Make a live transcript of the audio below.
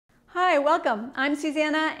Hi, welcome. I'm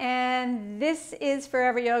Susannah, and this is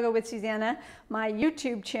Forever Yoga with Susannah, my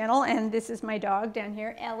YouTube channel, and this is my dog down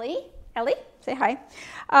here, Ellie. Ellie, say hi.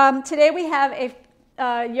 Today we have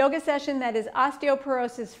a yoga session that is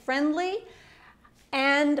osteoporosis friendly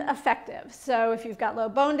and effective. So if you've got low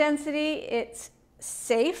bone density, it's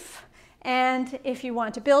safe, and if you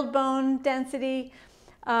want to build bone density,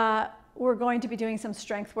 we're going to be doing some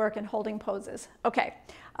strength work and holding poses. Okay,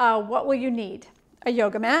 what will you need? A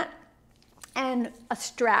yoga mat and a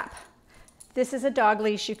strap. This is a dog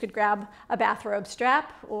leash. You could grab a bathrobe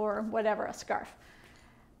strap or whatever, a scarf.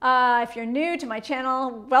 If you're new to my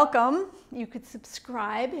channel, welcome. You could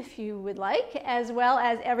subscribe if you would like, as well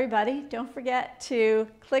as everybody. Don't forget to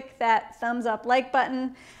click that thumbs up like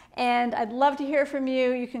button, and I'd love to hear from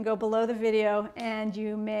you. You can go below the video and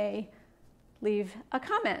you may leave a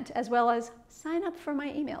comment, as well as sign up for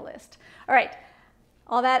my email list. All right.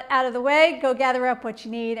 All that out of the way, go gather up what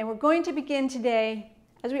you need, and we're going to begin today,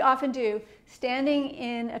 as we often do, standing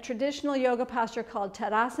in a traditional yoga posture called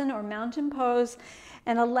Tadasana or mountain pose,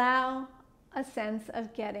 and allow a sense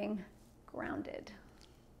of getting grounded.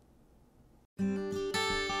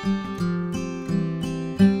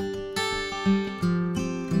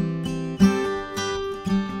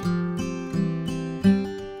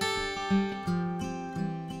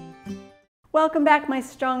 Welcome back, my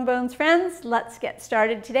strong bones friends. Let's get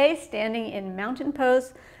started today, standing in mountain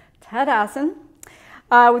pose, Tadasana,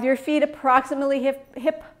 with your feet approximately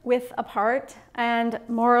hip width apart and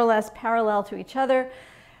more or less parallel to each other.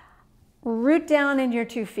 Root down in your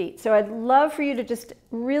 2 feet. So I'd love for you to just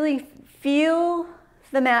really feel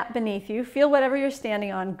the mat beneath you, feel whatever you're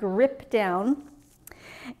standing on, grip down.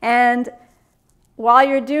 And while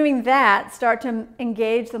you're doing that, start to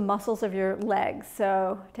engage the muscles of your legs.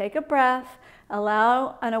 So take a breath,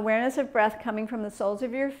 allow an awareness of breath coming from the soles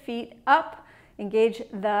of your feet up, engage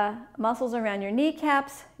the muscles around your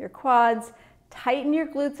kneecaps, your quads, tighten your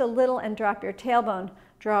glutes a little and drop your tailbone.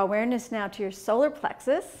 Draw awareness now to your solar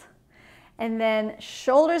plexus, and then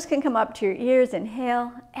shoulders can come up to your ears.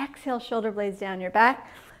 Inhale, exhale, shoulder blades down your back,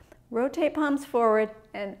 rotate palms forward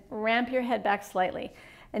and ramp your head back slightly.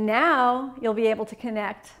 And now you'll be able to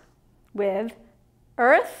connect with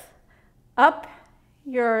earth, up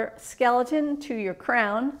your skeleton to your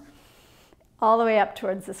crown, all the way up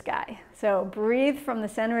towards the sky. So breathe from the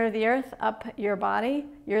center of the earth up your body.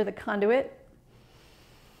 You're the conduit.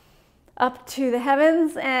 Up to the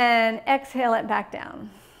heavens, and exhale it back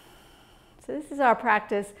down. So this is our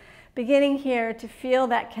practice, beginning here to feel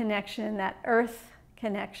that connection, that earth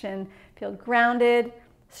connection. Feel grounded,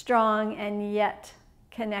 strong, and yet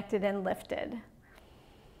connected and lifted.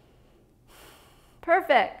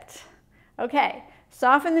 Perfect. Okay,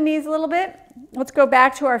 soften the knees a little bit. Let's go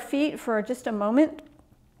back to our feet for just a moment.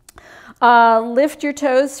 Lift your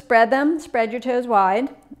toes, spread them, spread your toes wide.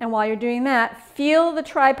 And while you're doing that, feel the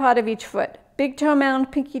tripod of each foot. Big toe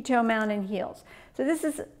mound, pinky toe mound, and heels. So this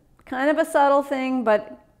is kind of a subtle thing,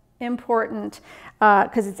 but important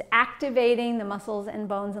because it's activating the muscles and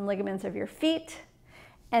bones and ligaments of your feet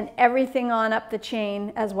and everything on up the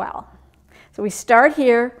chain as well. So we start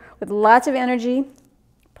here with lots of energy,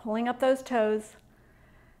 pulling up those toes.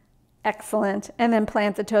 Excellent. And then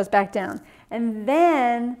plant the toes back down. And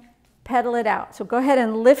then pedal it out. So go ahead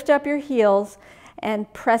and lift up your heels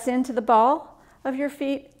and press into the ball of your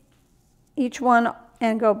feet, each one,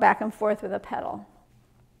 and go back and forth with a pedal.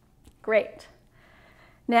 Great.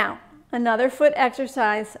 Now, another foot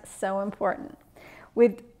exercise, so important.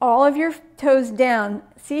 With all of your toes down,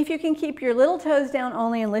 see if you can keep your little toes down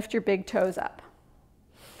only and lift your big toes up.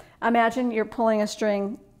 Imagine you're pulling a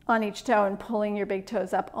string on each toe and pulling your big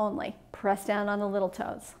toes up only. Press down on the little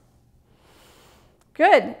toes.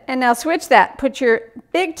 Good. And now switch that. Put your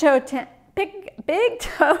big toe down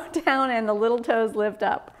and the little toes lift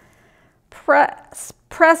up. Press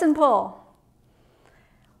and pull.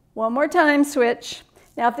 One more time, switch.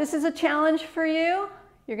 Now, if this is a challenge for you,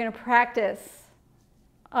 you're going to practice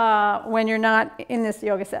when you're not in this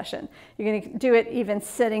yoga session. You're going to do it even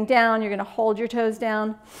sitting down. You're going to hold your toes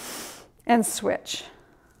down and switch.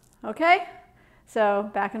 Okay? So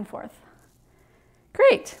back and forth.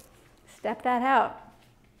 Great. Step that out.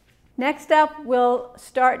 Next up, we'll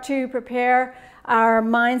start to prepare our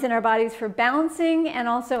minds and our bodies for balancing and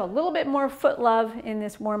also a little bit more foot love in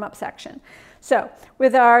this warm-up section. So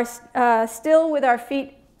with our still with our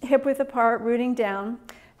feet hip width apart, rooting down.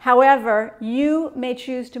 However, you may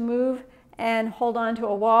choose to move and hold on to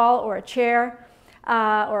a wall or a chair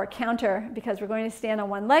or a counter, because we're going to stand on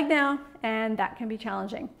one leg now, and that can be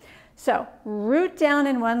challenging. So root down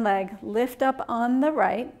in one leg, lift up on the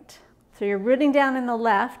right. So you're rooting down in the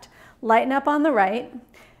left, lighten up on the right.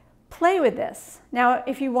 play with this. Now,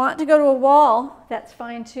 if you want to go to a wall, that's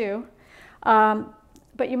fine too.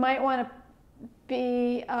 But you might want to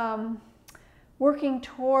be working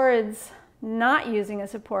towards not using a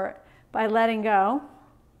support by letting go,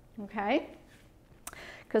 okay?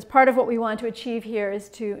 Because part of what we want to achieve here is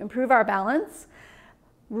to improve our balance.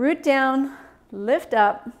 Root down, lift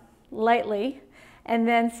up lightly, and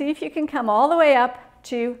then see if you can come all the way up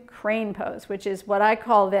to crane pose, which is what I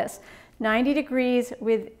call this. 90 degrees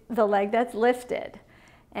with the leg that's lifted.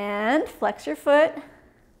 And flex your foot,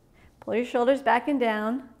 pull your shoulders back and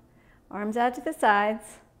down, arms out to the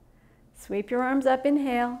sides, sweep your arms up,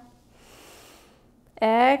 inhale,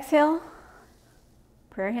 exhale,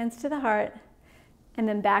 prayer hands to the heart, and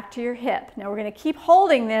then back to your hip. Now we're going to keep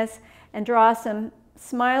holding this and draw some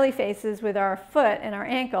smiley faces with our foot and our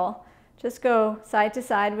ankle. Just go side to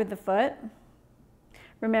side with the foot.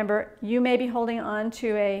 Remember, you may be holding on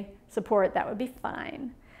to a support. That would be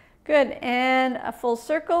fine. Good. And a full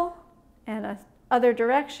circle and a other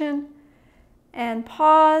direction. And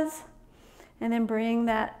pause. And then bring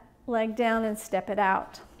that leg down and step it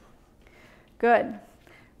out. Good.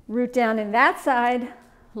 Root down in that side.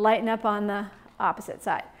 Lighten up on the opposite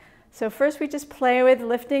side. So first we just play with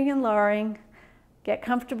lifting and lowering. Get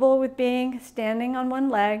comfortable with standing on one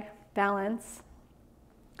leg. Balance.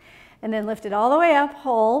 And then lift it all the way up,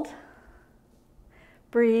 hold,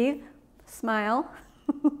 breathe, smile.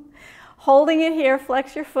 Holding it here,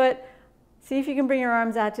 flex your foot. See if you can bring your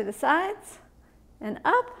arms out to the sides and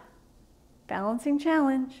up. Balancing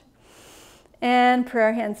challenge. And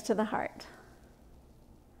prayer hands to the heart.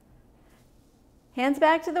 Hands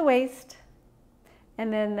back to the waist.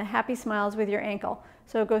 And then the happy smiles with your ankle.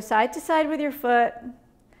 So go side to side with your foot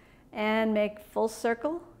and make full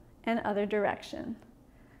circle and other direction.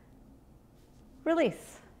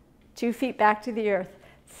 Release. 2 feet back to the earth.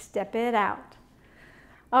 Step it out.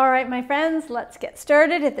 All right, my friends, let's get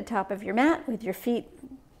started at the top of your mat with your feet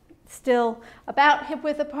still about hip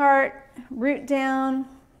width apart. Root down.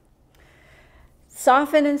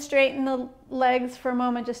 Soften and straighten the legs for a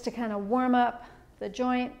moment just to kind of warm up the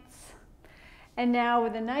joints. And now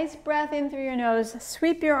with a nice breath in through your nose,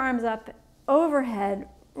 sweep your arms up overhead.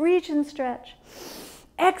 Reach and stretch.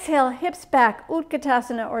 Exhale, hips back,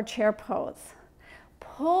 Utkatasana or chair pose.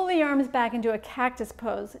 Pull the arms back into a cactus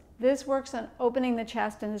pose. This works on opening the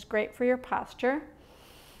chest and is great for your posture.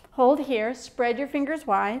 Hold here, spread your fingers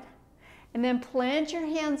wide, and then plant your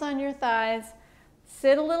hands on your thighs,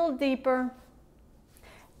 sit a little deeper,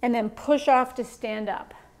 and then push off to stand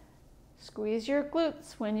up. Squeeze your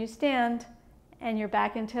glutes when you stand, and you're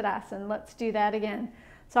back in Tadasana. Let's do that again.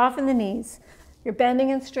 Soften the knees. You're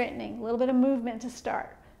bending and straightening. A little bit of movement to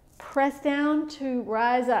start. Press down to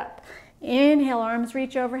rise up. Inhale, arms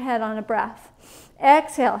reach overhead on a breath.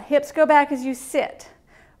 Exhale, hips go back as you sit.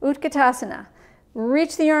 Utkatasana.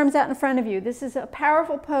 Reach the arms out in front of you. This is a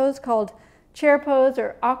powerful pose called chair pose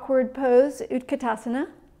or awkward pose, Utkatasana.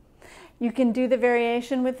 You can do the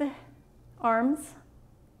variation with the arms,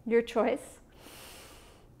 your choice.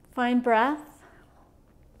 Find breath.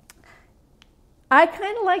 I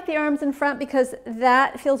kind of like the arms in front because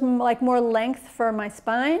that feels like more length for my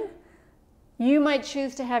spine. You might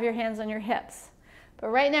choose to have your hands on your hips. But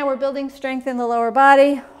right now we're building strength in the lower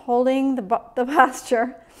body, holding the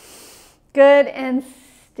posture. Good, and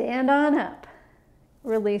stand on up.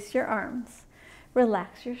 Release your arms.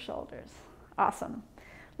 Relax your shoulders. Awesome.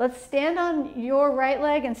 Let's stand on your right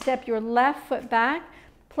leg and step your left foot back,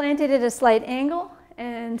 plant it at a slight angle,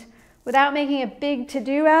 and without making a big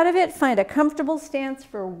to-do out of it, find a comfortable stance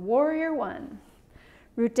for Warrior One.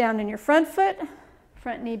 Root down in your front foot,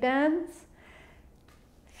 front knee bends.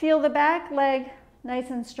 Feel the back leg nice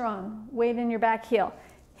and strong. Weight in your back heel.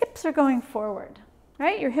 Hips are going forward,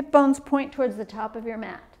 right? Your hip bones point towards the top of your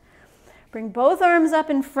mat. Bring both arms up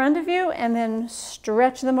in front of you and then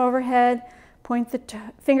stretch them overhead. Point the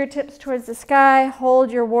fingertips towards the sky.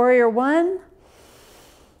 Hold your Warrior One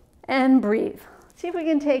and breathe. See if we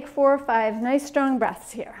can take 4 or 5 nice strong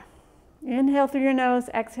breaths here. Inhale through your nose,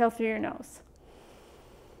 exhale through your nose.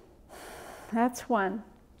 That's 1.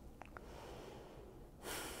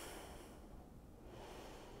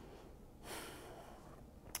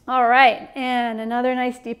 All right, and another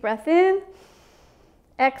nice deep breath in.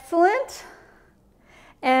 Excellent.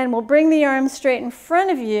 And we'll bring the arms straight in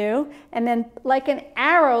front of you, and then like an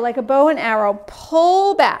arrow, like a bow and arrow,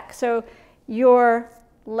 pull back. So your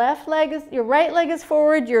right leg is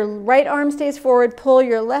forward, your right arm stays forward, pull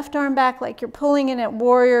your left arm back like you're pulling in at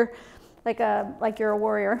warrior, like you're a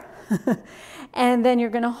warrior. And then you're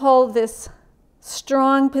going to hold this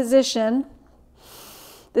strong position,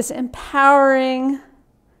 this empowering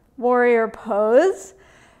warrior pose.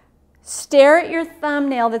 Stare at your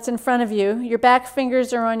thumbnail that's in front of you. Your back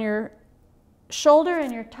fingers are on your shoulder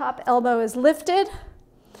and your top elbow is lifted.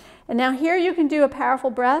 And now here you can do a powerful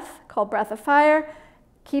breath called breath of fire.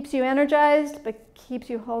 Keeps you energized, but keeps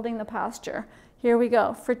you holding the posture. Here we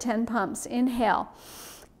go for 10 pumps. Inhale.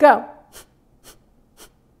 Go.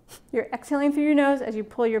 You're exhaling through your nose as you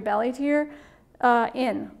pull your belly to your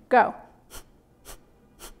in. Go.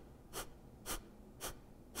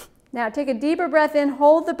 Now take a deeper breath in,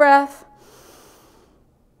 hold the breath,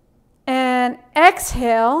 and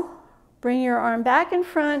exhale. Bring your arm back in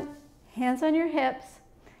front, hands on your hips,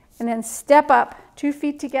 and then step up 2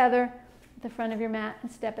 feet together at the front of your mat and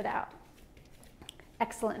step it out.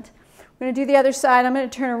 Excellent. We're going to do the other side. I'm going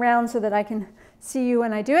to turn around so that I can see you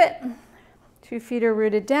when I do it. 2 feet are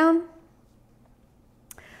rooted down.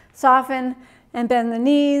 Soften and bend the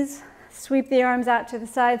knees. Sweep the arms out to the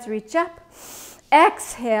sides, reach up.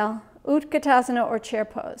 Exhale, Utkatasana or chair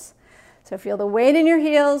pose. So feel the weight in your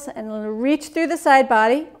heels and reach through the side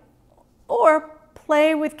body or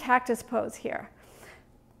play with cactus pose here.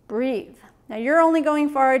 Breathe. Now you're only going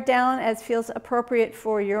forward down as feels appropriate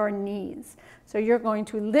for your knees. So you're going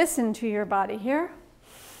to listen to your body here.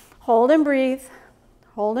 Hold and breathe.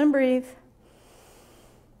 Hold and breathe.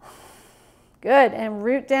 Good. And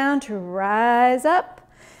root down to rise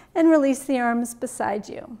up and release the arms beside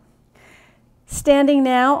you. Standing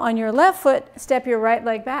now on your left foot, step your right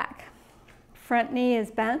leg back. Front knee is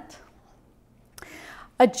bent.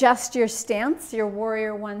 Adjust your stance, your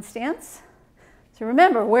warrior one stance. So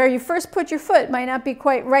remember, where you first put your foot might not be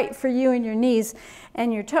quite right for you and your knees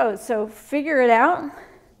and your toes. So figure it out.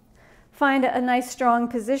 Find a nice strong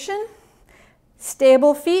position.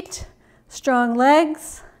 Stable feet, strong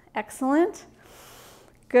legs. Excellent.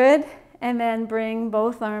 Good. And then bring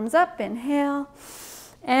both arms up. Inhale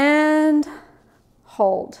and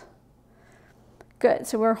hold. Good.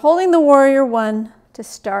 So we're holding the warrior one to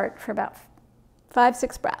start for about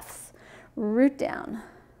 5-6 breaths. Root down.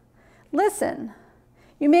 Listen.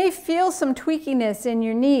 You may feel some tweakiness in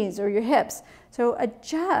your knees or your hips. So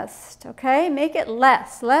adjust, okay? Make it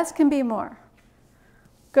less. Less can be more.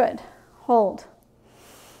 Good. Hold.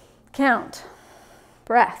 Count.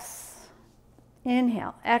 Breaths.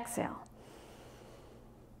 Inhale. Exhale.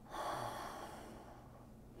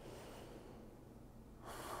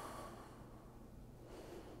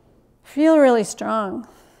 Feel really strong.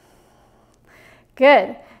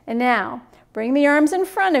 Good. And now, bring the arms in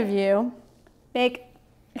front of you.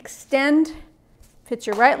 Extend, fit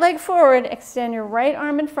your right leg forward, extend your right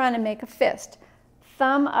arm in front and make a fist.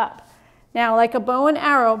 Thumb up. Now, like a bow and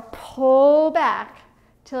arrow, pull back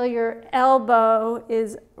till your elbow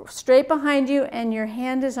is straight behind you and your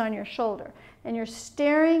hand is on your shoulder. And you're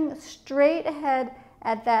staring straight ahead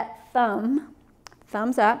at that thumb,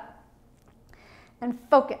 thumbs up, and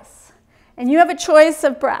focus. And you have a choice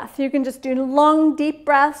of breath. You can just do long, deep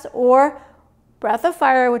breaths or breath of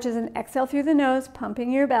fire, which is an exhale through the nose,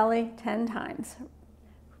 pumping your belly 10 times.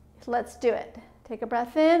 Let's do it. Take a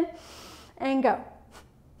breath in and go.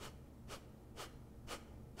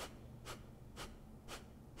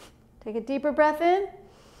 Take a deeper breath in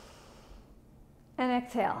and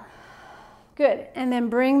exhale. Good. And then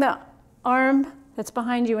bring the arm that's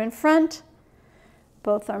behind you in front,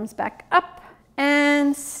 both arms back up,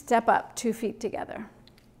 and step up 2 feet together.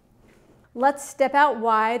 Let's step out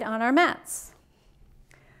wide on our mats.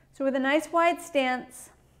 So with a nice wide stance,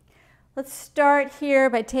 let's start here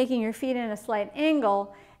by taking your feet in a slight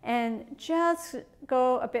angle and just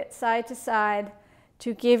go a bit side to side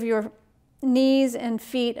to give your knees and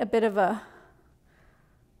feet a bit of a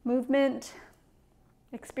movement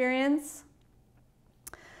experience.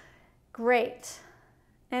 Great.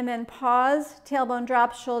 And then pause, tailbone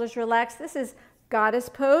drops, shoulders relax. This is goddess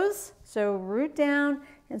pose. So root down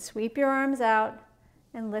and sweep your arms out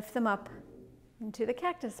and lift them up into the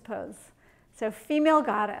cactus pose. So female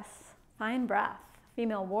goddess, find breath,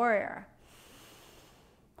 female warrior.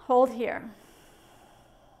 Hold here.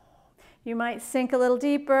 You might sink a little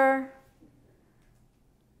deeper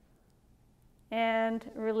and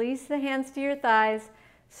release the hands to your thighs,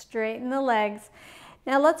 straighten the legs.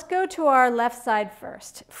 Now let's go to our left side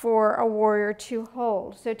first for a warrior two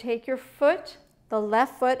hold. So take your foot, the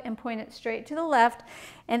left foot, and point it straight to the left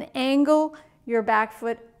and angle your back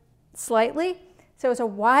foot slightly. So it's a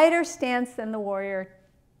wider stance than the warrior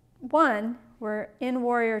one. We're in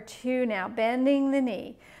warrior two now, bending the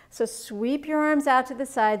knee. So sweep your arms out to the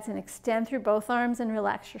sides and extend through both arms and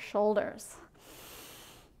relax your shoulders.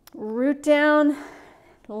 Root down,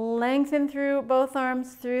 lengthen through both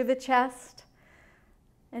arms through the chest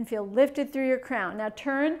and feel lifted through your crown. Now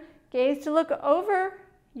turn, gaze to look over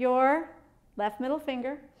your left middle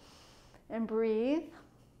finger and breathe,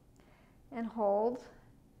 and hold,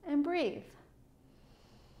 and breathe.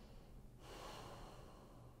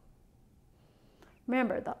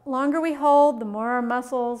 Remember, the longer we hold, the more our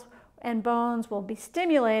muscles and bones will be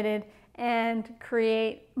stimulated and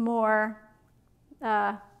create more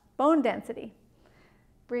bone density.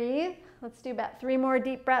 Breathe. Let's do about 3 more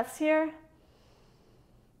deep breaths here.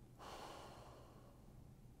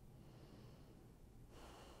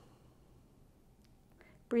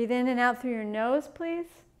 Breathe in and out through your nose, please.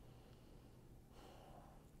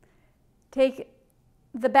 Take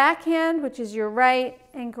the back hand, which is your right,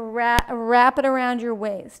 and wrap it around your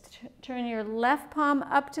waist. Turn your left palm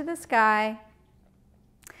up to the sky.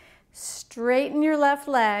 Straighten your left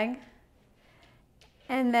leg.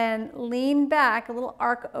 And then lean back, a little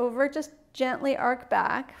arc over, just gently arc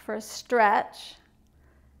back for a stretch.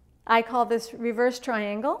 I call this reverse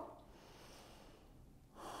triangle.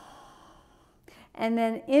 And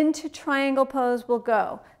then into triangle pose we'll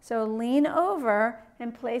go. So lean over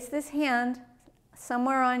and place this hand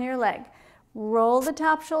somewhere on your leg. Roll the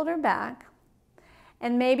top shoulder back.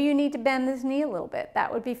 And maybe you need to bend this knee a little bit.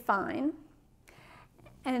 That would be fine.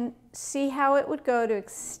 And see how it would go to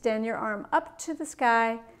extend your arm up to the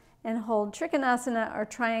sky and hold Trikonasana or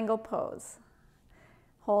triangle pose.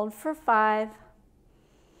 Hold for 5,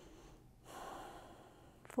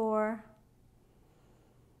 4,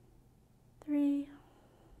 3,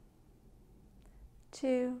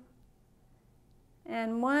 2,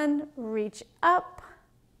 and 1. Reach up,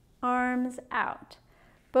 arms out.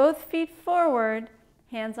 Both feet forward,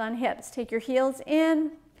 hands on hips. Take your heels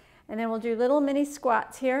in. And then we'll do little mini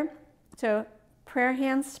squats here. So prayer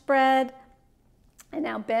hands spread. And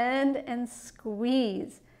now bend and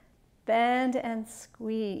squeeze. Bend and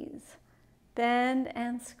squeeze. Bend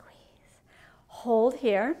and squeeze. Hold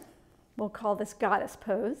here. We'll call this goddess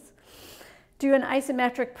pose. Do an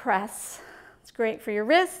isometric press. It's great for your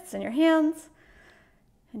wrists and your hands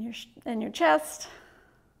and your chest.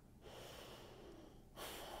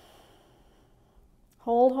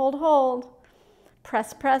 Hold, hold, hold.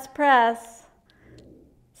 Press, press, press.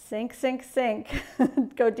 Sink, sink, sink.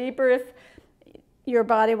 Go deeper if your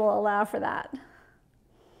body will allow for that.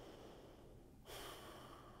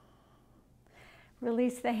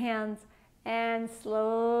 Release the hands and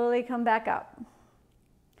slowly come back up.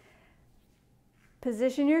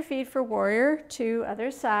 Position your feet for warrior 2,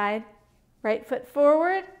 other side. Right foot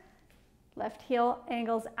forward, left heel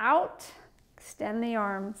angles out. Extend the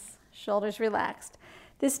arms, shoulders relaxed.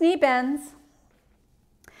 This knee bends.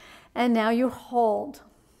 And now you hold.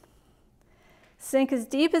 Sink as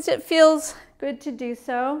deep as it feels good to do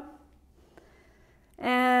so.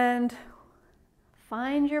 And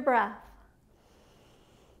find your breath.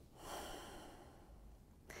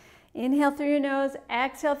 Inhale through your nose,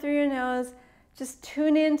 exhale through your nose. Just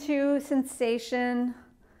tune into sensation.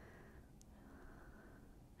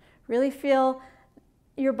 Really feel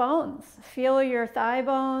your bones. Feel your thigh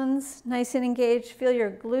bones nice and engaged. Feel your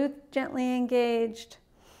glute gently engaged.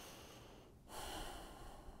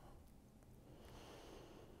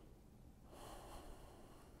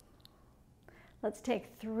 Let's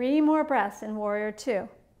take 3 more breaths in warrior 2.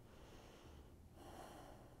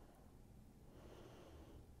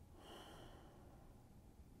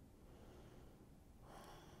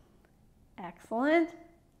 Excellent.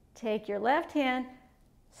 Take your left hand,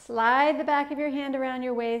 slide the back of your hand around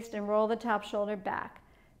your waist and roll the top shoulder back.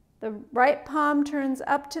 The right palm turns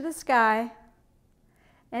up to the sky,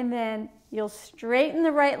 and then you'll straighten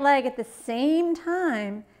the right leg at the same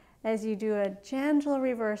time as you do a gentle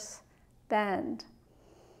reverse bend.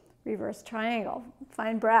 Reverse triangle.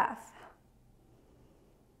 Find breath.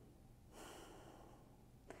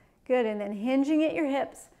 Good, and then hinging at your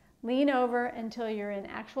hips, lean over until you're in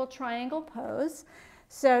actual triangle pose.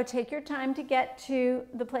 So take your time to get to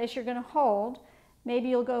the place you're going to hold. Maybe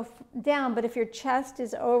you'll go down, but if your chest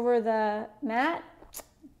is over the mat,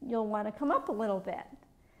 you'll want to come up a little bit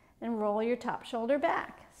and roll your top shoulder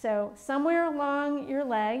back. So somewhere along your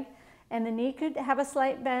leg, and the knee could have a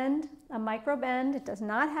slight bend, a micro bend. It does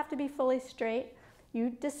not have to be fully straight. You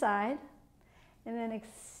decide. And then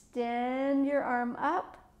extend your arm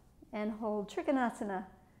up and hold Trikonasana.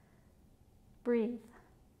 Breathe.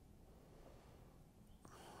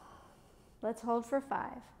 Let's hold for 5,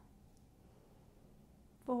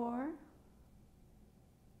 4,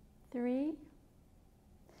 3.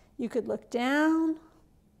 You could look down,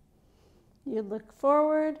 you'd look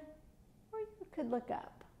forward, or you could look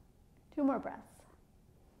up. 2 more breaths.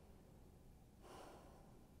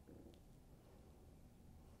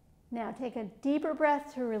 Now take a deeper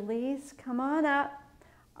breath to release. Come on up.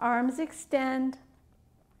 Arms extend.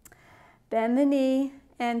 Bend the knee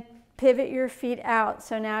and pivot your feet out.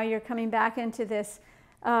 So now you're coming back into this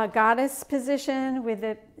goddess position with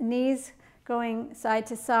the knees going side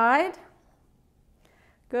to side.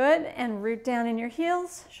 Good, and root down in your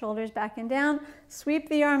heels, shoulders back and down. Sweep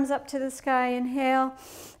the arms up to the sky, inhale.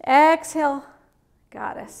 Exhale,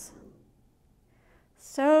 goddess.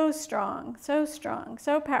 So strong,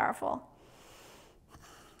 so powerful.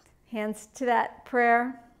 Hands to that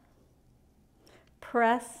prayer.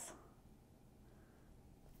 Press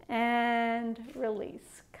and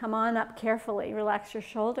release. Come on up carefully, relax your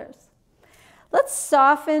shoulders. Let's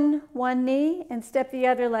soften one knee and step the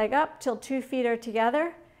other leg up till 2 feet are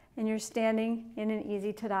together and you're standing in an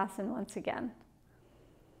easy Tadasana once again.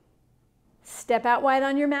 Step out wide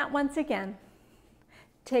on your mat once again.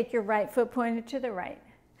 Take your right foot pointed to the right.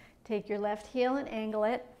 Take your left heel and angle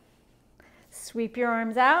it. Sweep your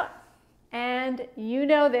arms out. And you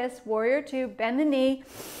know this, warrior two, bend the knee,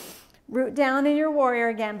 root down in your warrior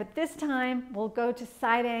again, but this time we'll go to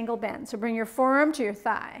side angle bend. So bring your forearm to your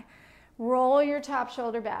thigh. Roll your top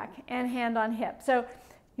shoulder back and hand on hip. So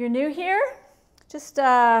you're new here, just see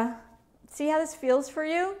how this feels for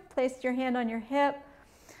you. Place your hand on your hip.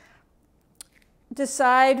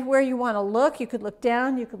 Decide where you want to look. You could look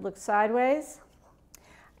down, you could look sideways,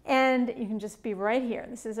 and you can just be right here.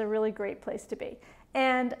 This is a really great place to be.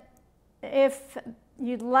 And if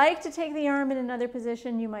you'd like to take the arm in another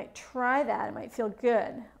position, you might try that. It might feel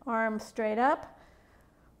good. Arm straight up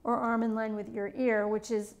or arm in line with your ear,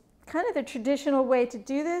 which is kind of the traditional way to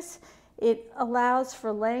do this. It allows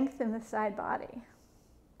for length in the side body.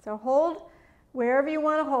 So hold wherever you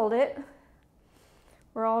want to hold it.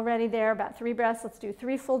 We're already there, about 3 breaths. Let's do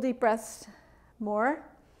 3 full deep breaths more.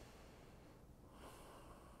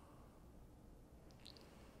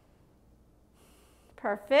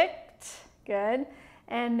 Perfect. Good.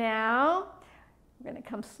 And now we're going to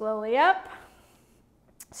come slowly up.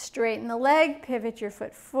 Straighten the leg, pivot your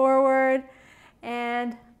foot forward,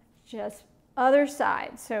 and just other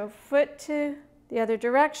side. So foot to the other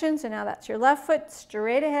direction. So now that's your left foot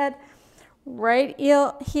straight ahead. Right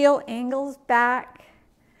heel angles back.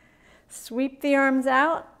 Sweep the arms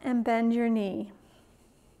out and bend your knee.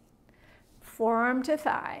 Forearm to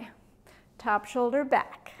thigh. Top shoulder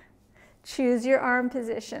back. Choose your arm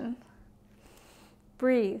position.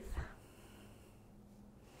 Breathe.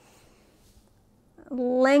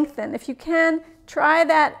 Lengthen. If you can, try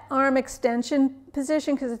that arm extension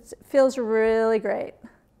position because it feels really great.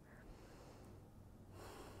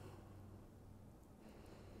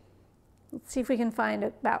 Let's see if we can find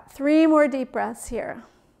about 3 more deep breaths here.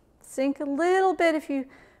 Sink a little bit if you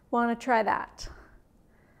want to try that.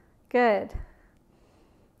 Good.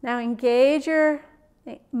 Now engage your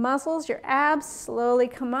muscles, your abs. Slowly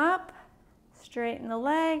come up. Straighten the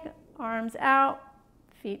leg, arms out,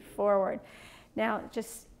 feet forward. Now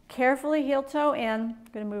just carefully heel toe in. I'm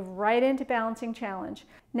going to move right into balancing challenge.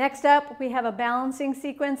 Next up, we have a balancing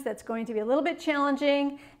sequence that's going to be a little bit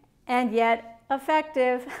challenging and yet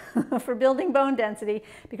effective for building bone density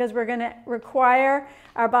because we're going to require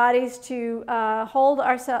our bodies to hold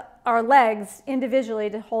our legs individually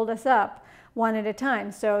to hold us up one at a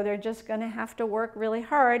time. So they're just going to have to work really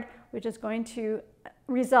hard, which is going to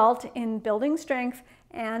result in building strength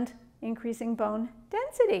and increasing bone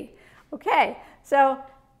density. Okay, so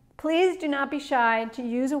please do not be shy to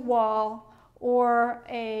use a wall or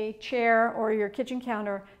a chair or your kitchen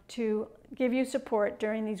counter to give you support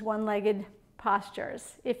during these one-legged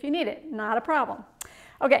postures. If you need it, not a problem.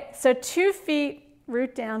 Okay, so 2 feet,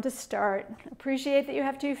 root down to start. Appreciate that you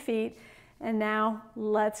have 2 feet. And now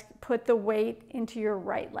let's put the weight into your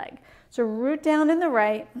right leg. So root down in the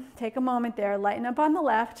right, take a moment there, lighten up on the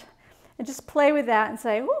left, and just play with that and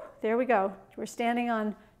say, whoo, there we go. We're standing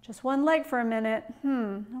on just one leg for a minute.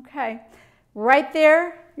 Okay. Right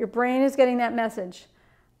there, your brain is getting that message.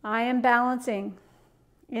 I am balancing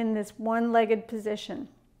in this one-legged position.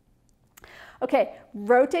 Okay,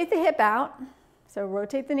 rotate the hip out. So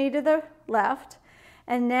rotate the knee to the left.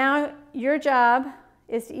 And now your job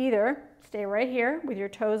is to either stay right here with your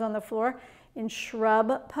toes on the floor in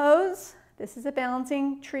shrub pose. This is a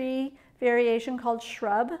balancing tree variation called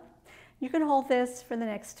shrub. You can hold this for the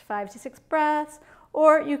next 5 to 6 breaths,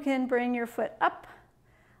 or you can bring your foot up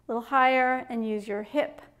a little higher and use your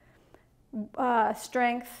hip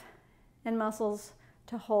strength and muscles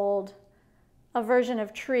to hold a version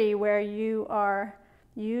of tree where you are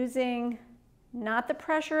using not the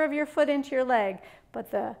pressure of your foot into your leg,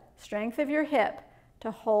 but the strength of your hip to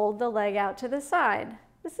hold the leg out to the side.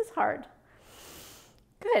 This is hard.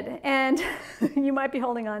 Good, and you might be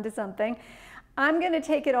holding on to something. I'm going to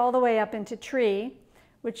take it all the way up into tree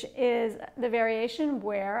which is the variation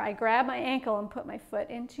where I grab my ankle and put my foot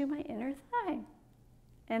into my inner thigh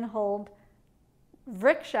and hold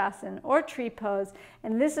Vrikshasana or tree pose.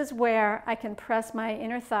 And this is where I can press my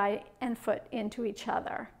inner thigh and foot into each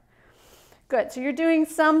other. Good, so you're doing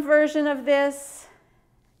some version of this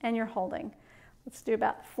and you're holding. Let's do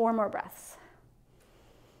about 4 more breaths.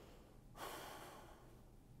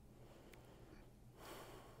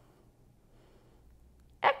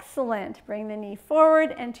 Excellent. Bring the knee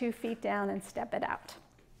forward and 2 feet down and step it out.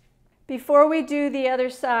 Before we do the other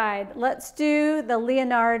side, let's do the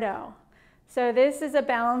Leonardo. So this is a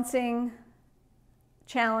balancing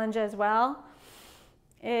challenge as well.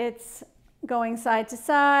 It's going side to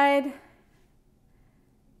side,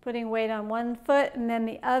 putting weight on one foot and then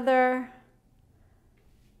the other.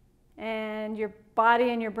 And your body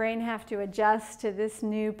and your brain have to adjust to this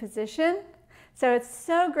new position. So it's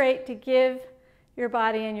so great to give your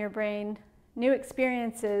body and your brain new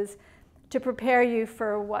experiences to prepare you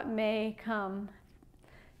for what may come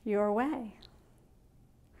your way.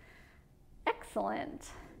 Excellent.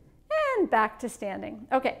 And back to standing.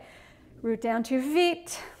 Okay, root down 2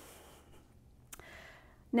 feet.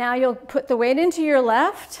 Now you'll put the weight into your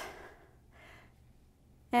left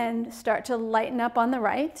and start to lighten up on the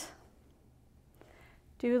right.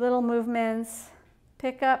 Do little movements,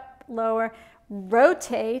 pick up, lower,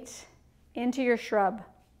 rotate into your shrub.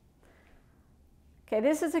 Okay,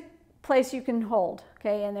 this is a place you can hold,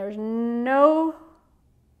 okay, and there's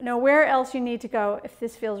nowhere else you need to go if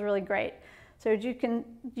this feels really great. So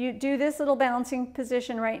you do this little balancing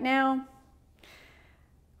position right now.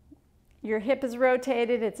 Your hip is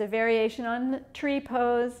rotated. It's a variation on the tree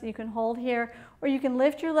pose. You can hold here, or you can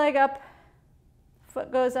lift your leg up.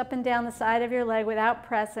 Foot goes up and down the side of your leg without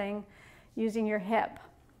pressing, using your hip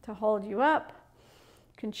to hold you up.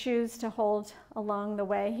 You can choose to hold along the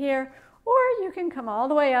way here, or you can come all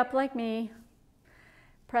the way up like me,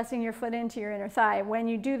 pressing your foot into your inner thigh. When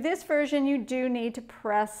you do this version, you do need to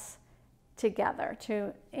press together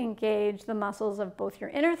to engage the muscles of both your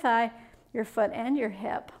inner thigh, your foot, and your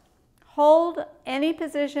hip. Hold any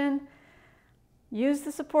position. Use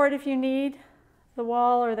the support if you need, the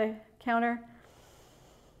wall or the counter.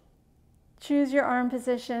 Choose your arm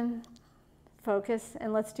position, focus,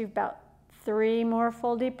 and let's do about 3 more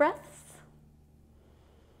full deep breaths.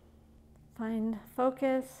 Find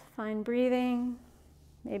focus, find breathing,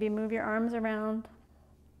 maybe move your arms around.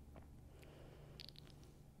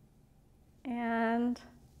 And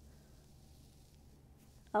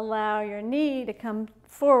allow your knee to come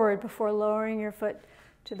forward before lowering your foot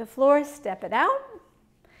to the floor. Step it out.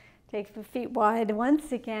 Take the feet wide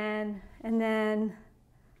once again, and then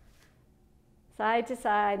side to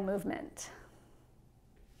side movement.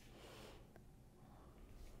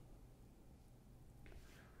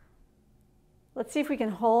 Let's see if we can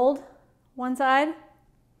hold one side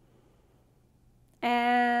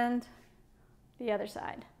and the other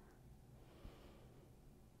side.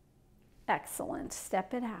 Excellent.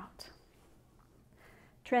 Step it out.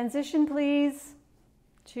 Transition, please,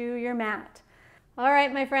 to your mat. All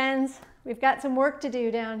right, my friends, we've got some work to do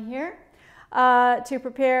down here to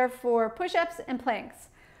prepare for push-ups and planks.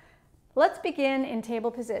 Let's begin in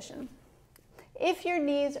table position. If your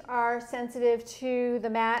knees are sensitive to the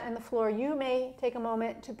mat and the floor, you may take a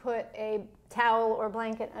moment to put a towel or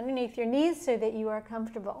blanket underneath your knees so that you are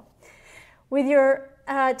comfortable. With your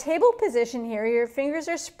table position here, your fingers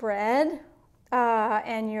are spread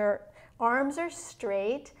and your arms are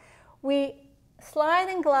straight. We slide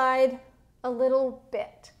and glide a little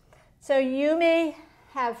bit. So you may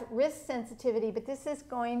have wrist sensitivity, but this is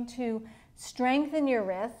going to strengthen your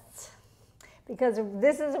wrists because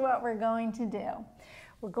this is what we're going to do.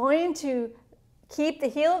 We're going to keep the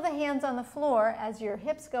heel of the hands on the floor as your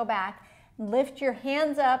hips go back. Lift your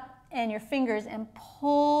hands up and your fingers and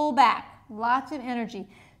pull back. Lots of energy.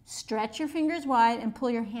 Stretch your fingers wide and pull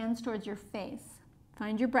your hands towards your face.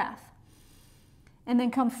 Find your breath. And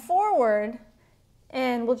then come forward,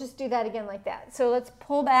 and we'll just do that again like that. So let's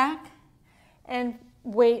pull back and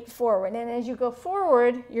weight forward. And as you go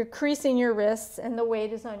forward, you're creasing your wrists and the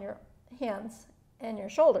weight is on your hands and your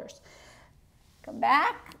shoulders. Come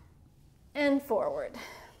back and forward.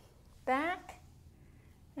 Back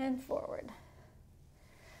and forward.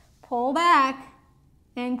 Pull back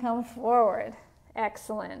and come forward.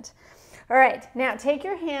 Excellent. All right, now take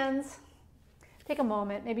your hands, take a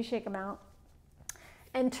moment, maybe shake them out,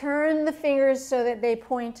 and turn the fingers so that they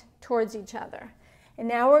point towards each other. And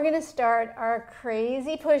now we're going to start our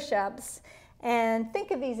crazy push-ups, and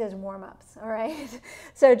think of these as warm-ups, all right?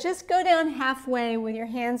 So just go down halfway with your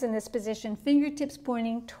hands in this position, fingertips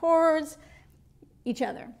pointing towards each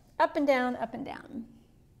other. Up and down, up and down.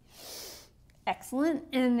 Excellent.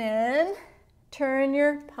 And then turn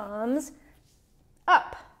your palms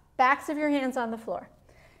up, backs of your hands on the floor,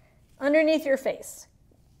 underneath your face.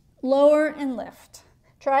 Lower and lift.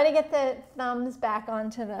 Try to get the thumbs back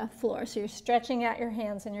onto the floor so you're stretching out your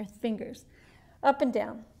hands and your fingers. Up and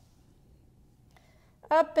down.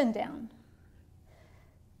 Up and down.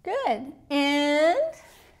 Good. And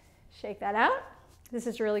shake that out. This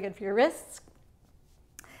is really good for your wrists.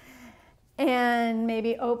 And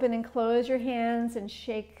maybe open and close your hands and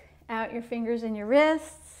shake out your fingers and your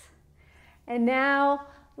wrists. And now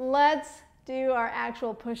let's do our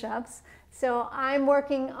actual push-ups. So I'm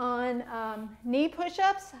working on knee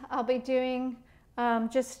push-ups. I'll be doing,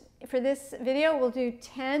 just for this video, we'll do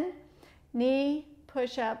 10 knee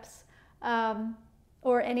push-ups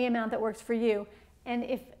or any amount that works for you. And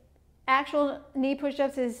if actual knee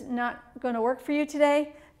push-ups is not going to work for you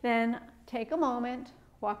today, then take a moment,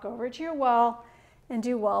 walk over to your wall and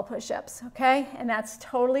do wall push-ups, okay? And that's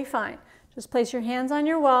totally fine. Just place your hands on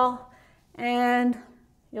your wall and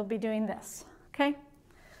you'll be doing this, okay?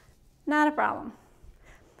 Not a problem.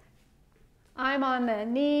 I'm on the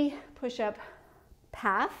knee push-up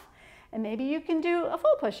path, and maybe you can do a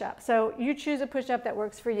full push-up. So you choose a push-up that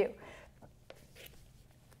works for you.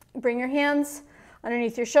 Bring your hands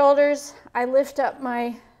underneath your shoulders. I lift up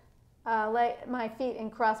my feet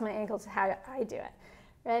and cross my ankles, how I do it.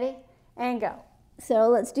 Ready? And go. So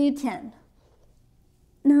let's do 10,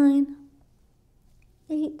 9,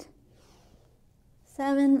 8,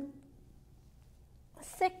 7,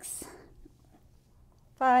 6,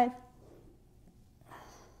 5,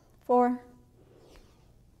 4,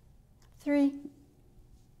 3,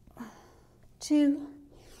 2,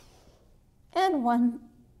 and 1.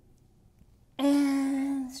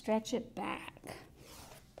 And stretch it back.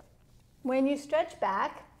 When you stretch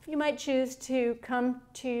back, you might choose to come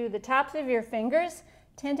to the tops of your fingers,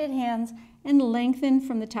 tented hands, and lengthen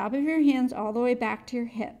from the top of your hands all the way back to your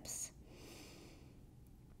hips.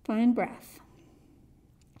 Find breath.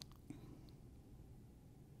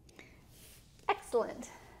 Excellent.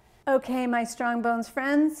 Okay, my Strong Bones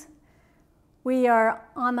friends, we are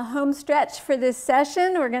on the home stretch for this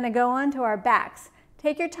session. We're going to go on to our backs.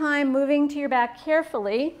 Take your time moving to your back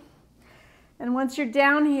carefully. And once you're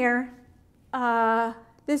down here,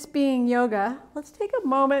 this being yoga, let's take a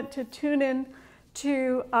moment to tune in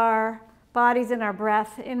to our bodies and our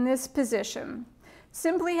breath in this position.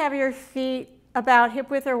 Simply have your feet about hip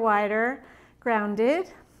width or wider,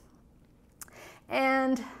 grounded,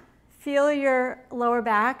 and feel your lower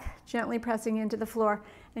back gently pressing into the floor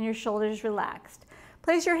and your shoulders relaxed.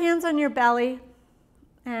 Place your hands on your belly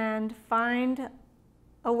and find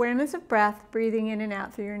awareness of breath, breathing in and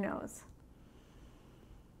out through your nose.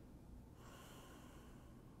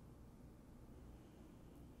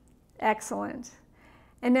 Excellent.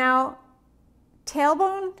 And now,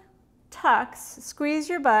 tailbone tucks, squeeze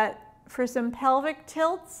your butt for some pelvic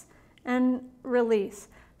tilts and release.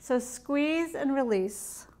 So squeeze and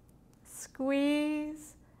release.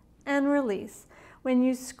 Squeeze and release. When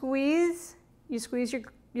you squeeze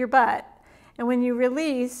your butt. And when you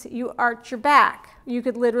release, you arch your back. You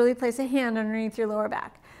could literally place a hand underneath your lower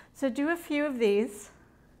back. So do a few of these.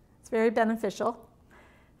 It's very beneficial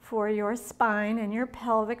for your spine and your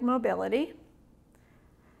pelvic mobility.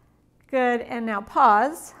 Good, and now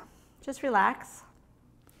pause. Just relax.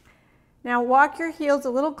 Now walk your heels a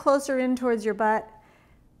little closer in towards your butt.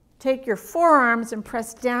 Take your forearms and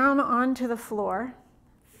press down onto the floor.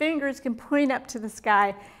 Fingers can point up to the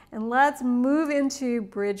sky. And let's move into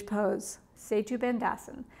bridge pose, Setu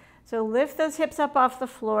Bandhasan. So lift those hips up off the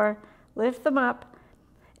floor, lift them up,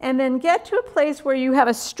 and then get to a place where you have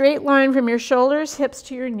a straight line from your shoulders, hips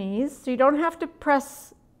to your knees. So you don't have to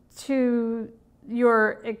press to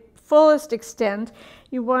your fullest extent.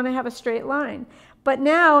 You want to have a straight line. But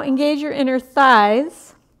now engage your inner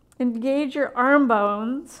thighs, engage your arm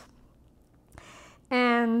bones,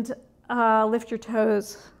 and lift your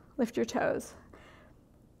toes. Lift your toes.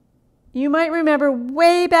 You might remember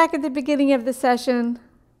way back at the beginning of the session,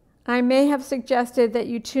 I may have suggested that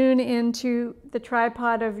you tune into the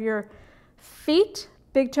tripod of your feet,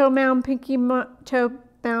 big toe mound, pinky toe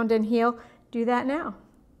mound, and heel. Do that now.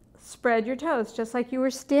 Spread your toes just like you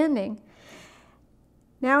were standing.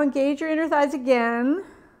 Now engage your inner thighs again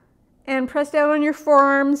and press down on your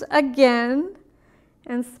forearms again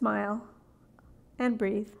and smile and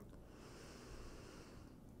breathe.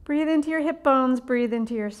 Breathe into your hip bones, breathe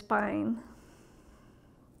into your spine.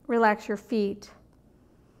 Relax your feet.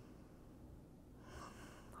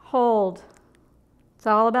 Hold. It's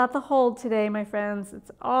all about the hold today, my friends.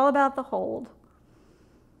 It's all about the hold.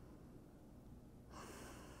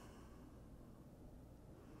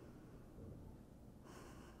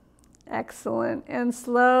 Excellent. And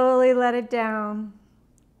slowly let it down.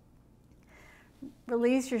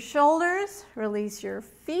 Release your shoulders, release your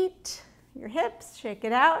feet, your hips, shake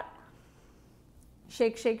it out.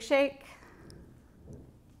 Shake, shake, shake.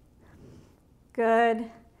 Good.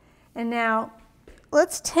 And now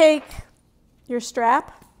let's take your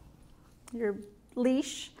strap, your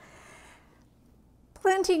leash,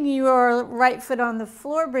 planting your right foot on the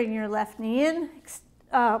floor, bring your left knee in.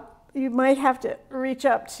 You might have to reach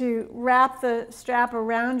up to wrap the strap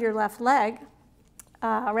around your left leg,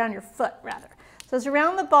 around your foot rather. So it's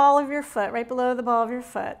around the ball of your foot, right below the ball of your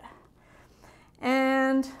foot.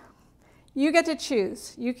 And you get to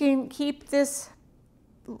choose. You can keep this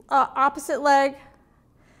opposite leg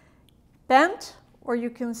bent, or you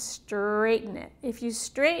can straighten it. If you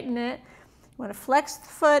straighten it, you want to flex the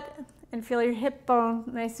foot and feel your hip bone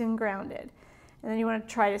nice and grounded. And then you want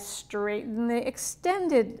to try to straighten the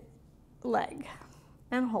extended leg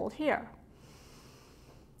and hold here.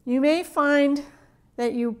 You may find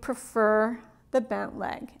that you prefer the bent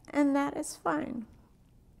leg, and that is fine.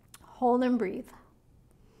 Hold and breathe.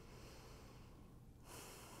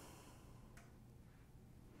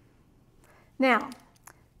 Now,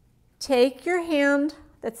 take your hand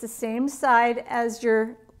that's the same side as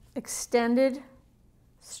your extended,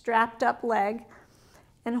 strapped up leg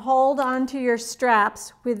and hold onto your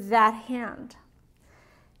straps with that hand.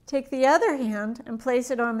 Take the other hand and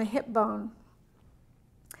place it on the hip bone.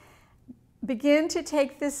 Begin to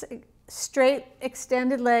take this straight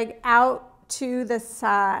extended leg out to the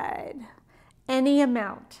side, any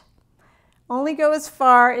amount. Only go as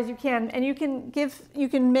far as you can, and you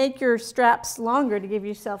can make your straps longer to give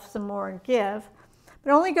yourself some more give,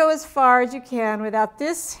 but only go as far as you can without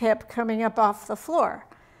this hip coming up off the floor.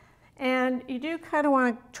 And you do kind of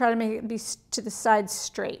want to try to make it be to the side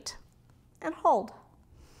straight, and hold.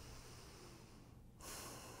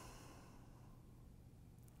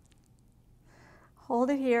 Hold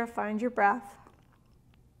it here, find your breath.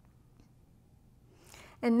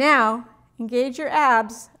 And now, engage your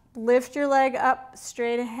abs. Lift your leg up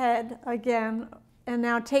straight ahead again, and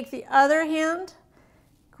now take the other hand,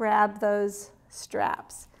 grab those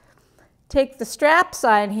straps. Take the strap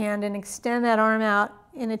side hand and extend that arm out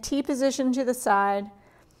in a T position to the side.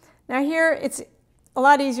 Now here, it's a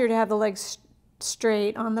lot easier to have the legs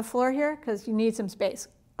straight on the floor here because you need some space.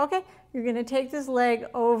 Okay, you're going to take this leg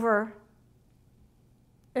over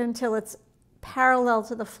until it's parallel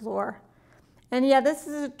to the floor. And yeah, this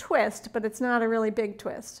is a twist, but it's not a really big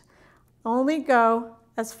twist. Only go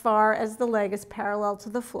as far as the leg is parallel to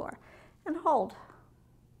the floor. And hold.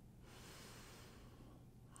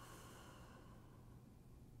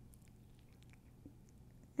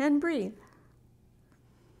 And breathe.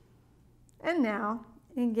 And now,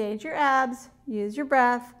 engage your abs, use your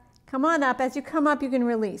breath. Come on up. As you come up, you can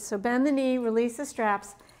release. So bend the knee, release the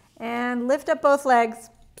straps, and lift up both legs.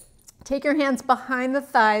 Take your hands behind the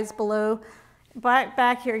thighs, below,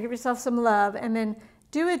 back here. Give yourself some love, and then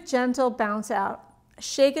do a gentle bounce out.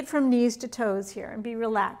 Shake it from knees to toes here, and be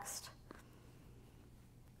relaxed.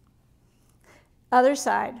 Other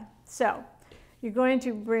side. So you're going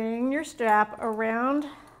to bring your strap around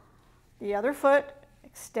the other foot.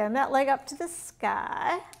 Extend that leg up to the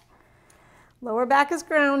sky. Lower back is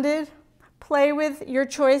grounded. Play with your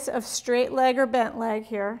choice of straight leg or bent leg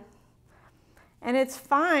here. And it's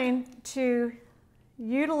fine to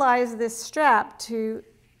utilize this strap to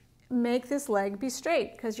make this leg be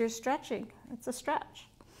straight because you're stretching. It's a stretch.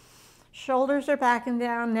 Shoulders are back and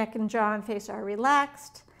down, neck and jaw and face are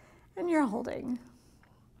relaxed, and you're holding.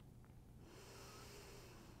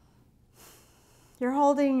 You're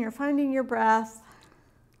holding, you're finding your breath.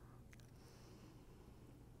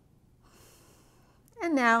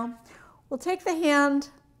 And now we'll take the hand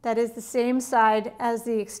that is the same side as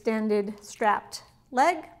the extended strapped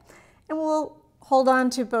leg, and we'll hold on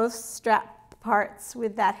to both strap parts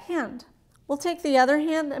with that hand. We'll take the other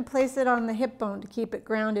hand and place it on the hip bone to keep it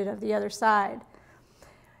grounded of the other side.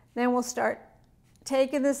 Then we'll start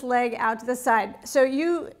taking this leg out to the side. So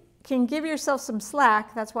you can give yourself some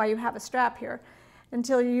slack, that's why you have a strap here,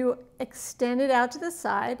 until you extend it out to the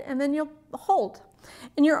side, and then you'll hold.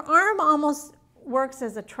 And your arm almost works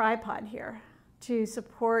as a tripod here to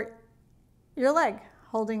support your leg,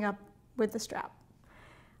 holding up with the strap.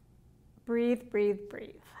 Breathe, breathe,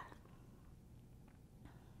 breathe.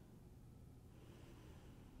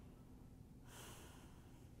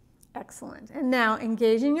 Excellent. And now,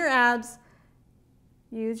 engaging your abs,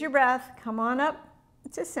 use your breath, come on up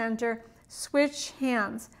to center, switch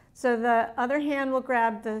hands. So the other hand will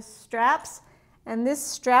grab the straps, and this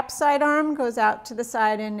strap side arm goes out to the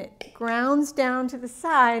side and it grounds down to the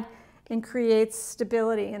side, and creates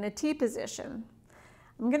stability in a T position.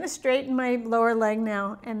 I'm going to straighten my lower leg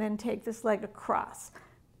now and then take this leg across.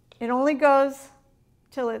 It only goes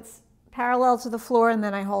till it's parallel to the floor and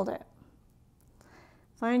then I hold it.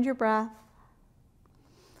 Find your breath.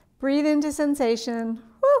 Breathe into sensation.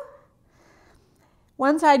 Woo.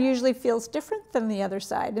 One side usually feels different than the other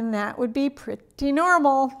side, and that would be pretty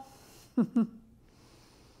normal.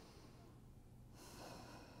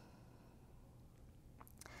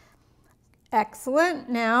 Excellent.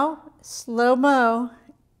 Now, slow-mo.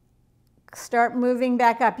 Start moving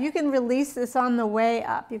back up. You can release this on the way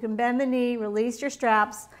up. You can bend the knee, release your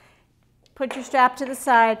straps, put your strap to the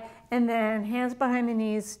side, and then hands behind the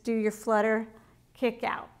knees, do your flutter kick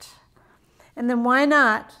out. And then why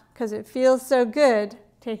not, because it feels so good,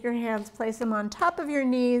 take your hands, place them on top of your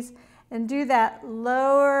knees, and do that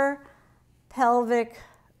lower pelvic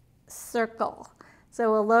circle.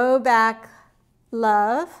 So a low back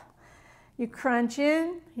love. You crunch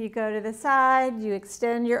in, you go to the side, you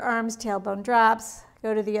extend your arms, tailbone drops,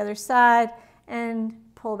 go to the other side, and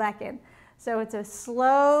pull back in. So it's a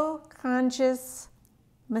slow, conscious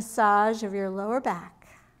massage of your lower back.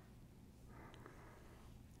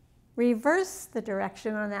 Reverse the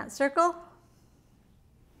direction on that circle.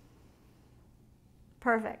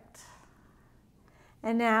 Perfect.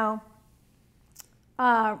 And now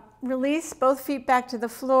release both feet back to the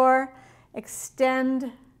floor.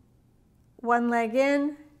 Extend one leg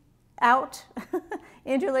in, out.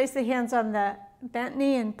 Interlace the hands on the bent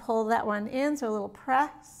knee and pull that one in. So a little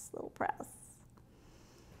press, little press.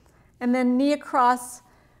 And then knee across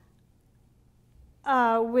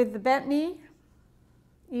with the bent knee.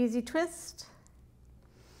 Easy twist.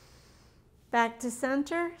 Back to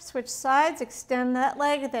center. Switch sides. Extend that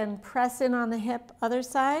leg, then press in on the hip, other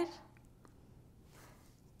side.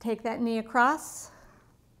 Take that knee across.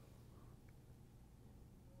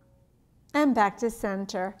 And back to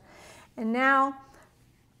center. And now,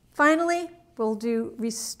 finally, we'll do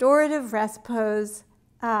restorative rest pose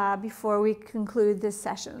before we conclude this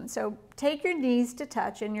session. So take your knees to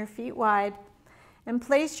touch and your feet wide, and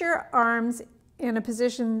place your arms in a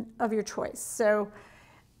position of your choice. So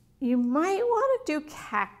you might want to do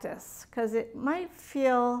cactus because it might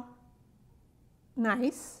feel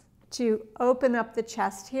nice to open up the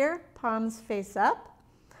chest here, palms face up.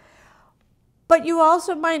 But you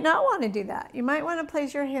also might not want to do that. You might want to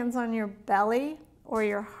place your hands on your belly or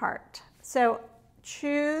your heart. So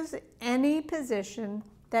choose any position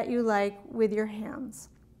that you like with your hands,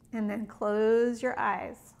 and then close your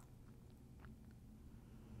eyes.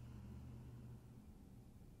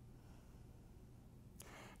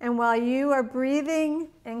 And while you are breathing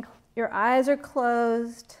and your eyes are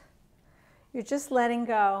closed, you're just letting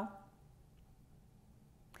go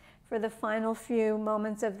for the final few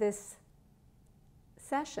moments of this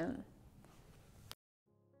session.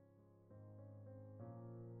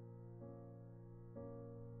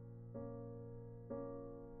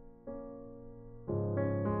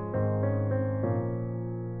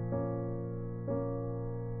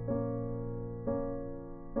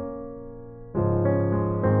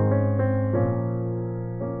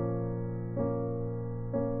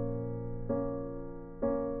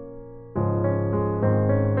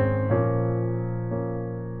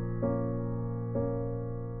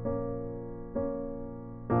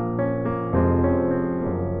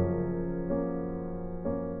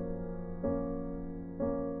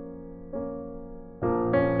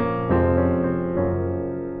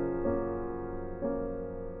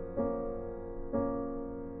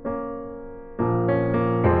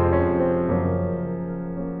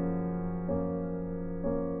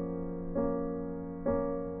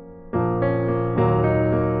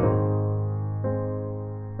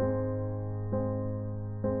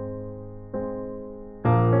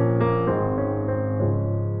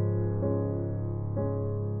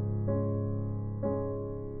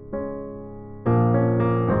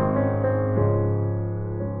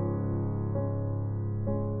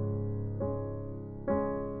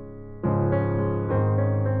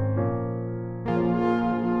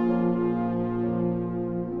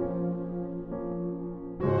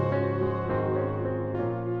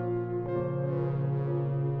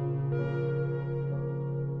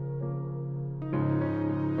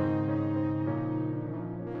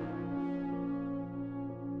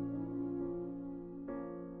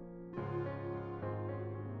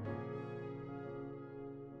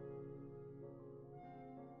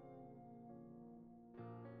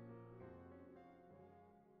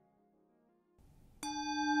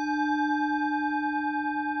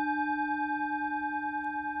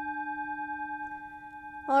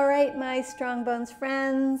 All right, my strong bones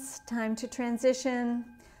friends, time to transition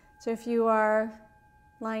So if you are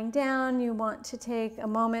lying down, you want to take a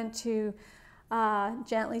moment to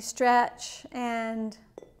gently stretch and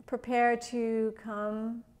prepare to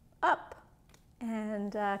come up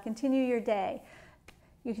and continue your day.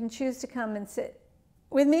 You can choose to come and sit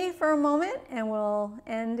with me for a moment, and we'll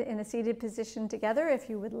end in a seated position together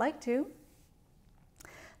if you would like to.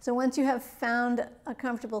 So once you have found a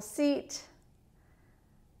comfortable seat,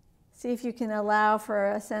 see if you can allow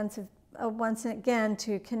for a sense of once again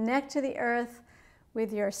to connect to the earth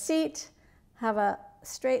with your seat. Have a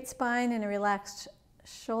straight spine and relaxed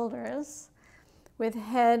shoulders with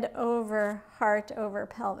head over heart over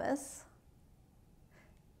pelvis.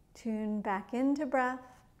 Tune back into breath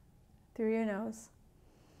through your nose.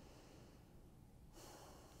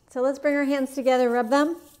 So let's bring our hands together, rub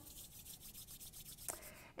them,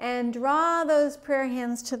 and draw those prayer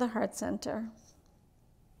hands to the heart center.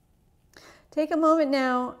 Take a moment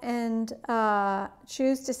now and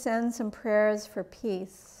choose to send some prayers for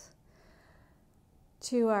peace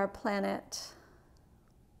to our planet.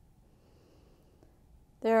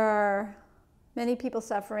 There are many people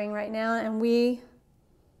suffering right now, and we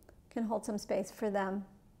can hold some space for them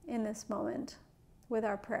in this moment with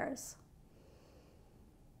our prayers.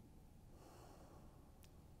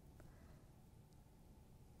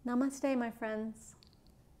 Namaste, my friends.